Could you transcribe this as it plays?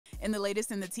In the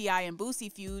latest in the T.I. and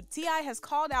Boosie feud, T.I. has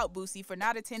called out Boosie for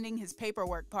not attending his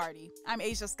paperwork party. I'm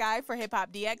Ashia Skye for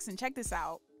HipHopDX, and check this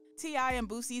out. T.I. and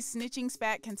Boosie's snitching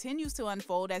spat continues to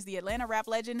unfold as the Atlanta rap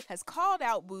legend has called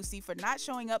out Boosie for not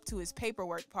showing up to his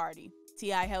paperwork party.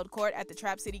 T.I. held court at the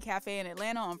Trap City Cafe in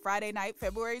Atlanta on Friday night,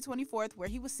 February 24th, where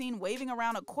he was seen waving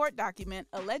around a court document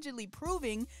allegedly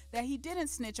proving that he didn't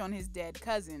snitch on his dead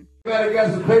cousin. I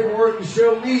got some paperwork to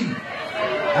show me.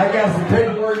 I got some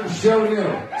paperwork to show them.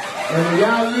 And when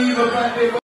y'all leave about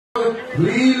that,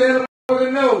 please let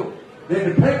them know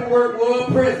that the paperwork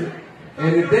was present.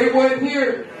 And if they wasn't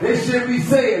here, they shouldn't be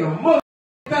saying a mother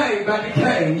thing about the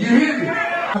cane. You hear me?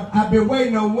 I've been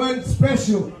waiting on one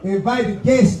special invited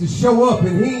guest to show up,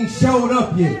 and he ain't showed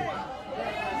up yet.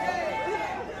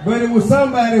 But it was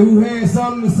somebody who had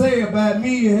something to say about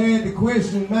me and had to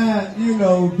question my,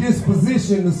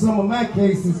 disposition to some of my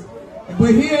cases.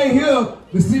 But he ain't here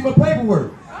to see my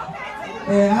paperwork.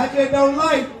 And I just don't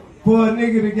like for a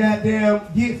nigga to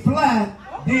goddamn get fly,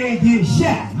 then get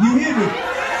shot. You hear me?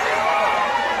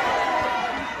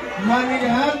 My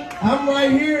nigga, I'm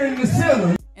right here in the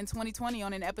cellar. In 2020,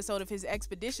 on an episode of his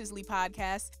Expeditiously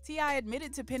podcast, T.I.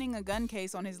 admitted to pinning a gun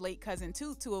case on his late cousin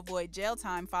Toot to avoid jail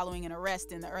time following an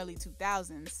arrest in the early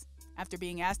 2000s. After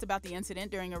being asked about the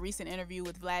incident during a recent interview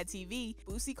with Vlad TV,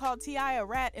 Boosie called T.I. a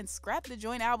rat and scrapped the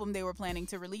joint album they were planning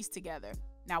to release together.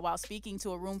 Now, while speaking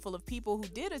to a room full of people who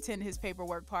did attend his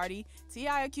paperwork party,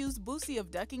 T.I. accused Boosie of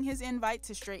ducking his invite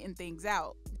to straighten things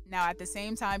out. Now, at the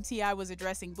same time T.I. was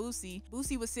addressing Boosie,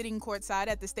 Boosie was sitting courtside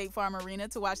at the State Farm Arena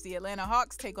to watch the Atlanta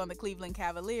Hawks take on the Cleveland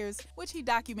Cavaliers, which he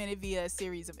documented via a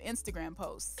series of Instagram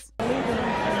posts.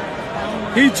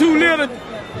 He too little.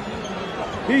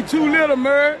 He too little,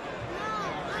 man.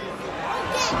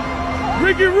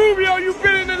 Ricky Rubio, you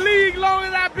been in the league long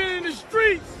as I've been in the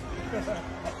streets.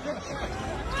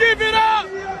 Give it up!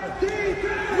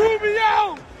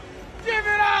 Rubio! Give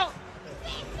it up!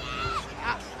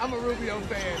 I'm a Rubio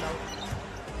fan,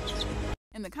 though.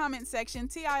 In the comment section,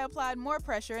 T.I. applied more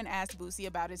pressure and asked Boosie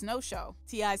about his no-show.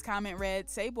 T.I.'s comment read,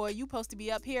 "Say boy, you supposed to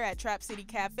be up here at Trap City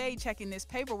Cafe checking this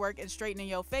paperwork and straightening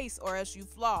your face or else you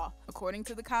flaw, according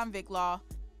to the convict law."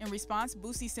 In response,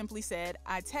 Boosie simply said,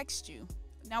 "I text you."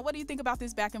 Now, what do you think about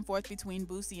this back and forth between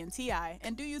Boosie and T.I.?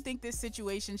 And do you think this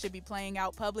situation should be playing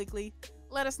out publicly?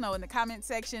 Let us know in the comment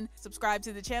section. Subscribe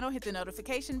to the channel, hit the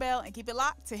notification bell, and keep it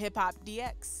locked to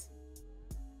HipHopDX.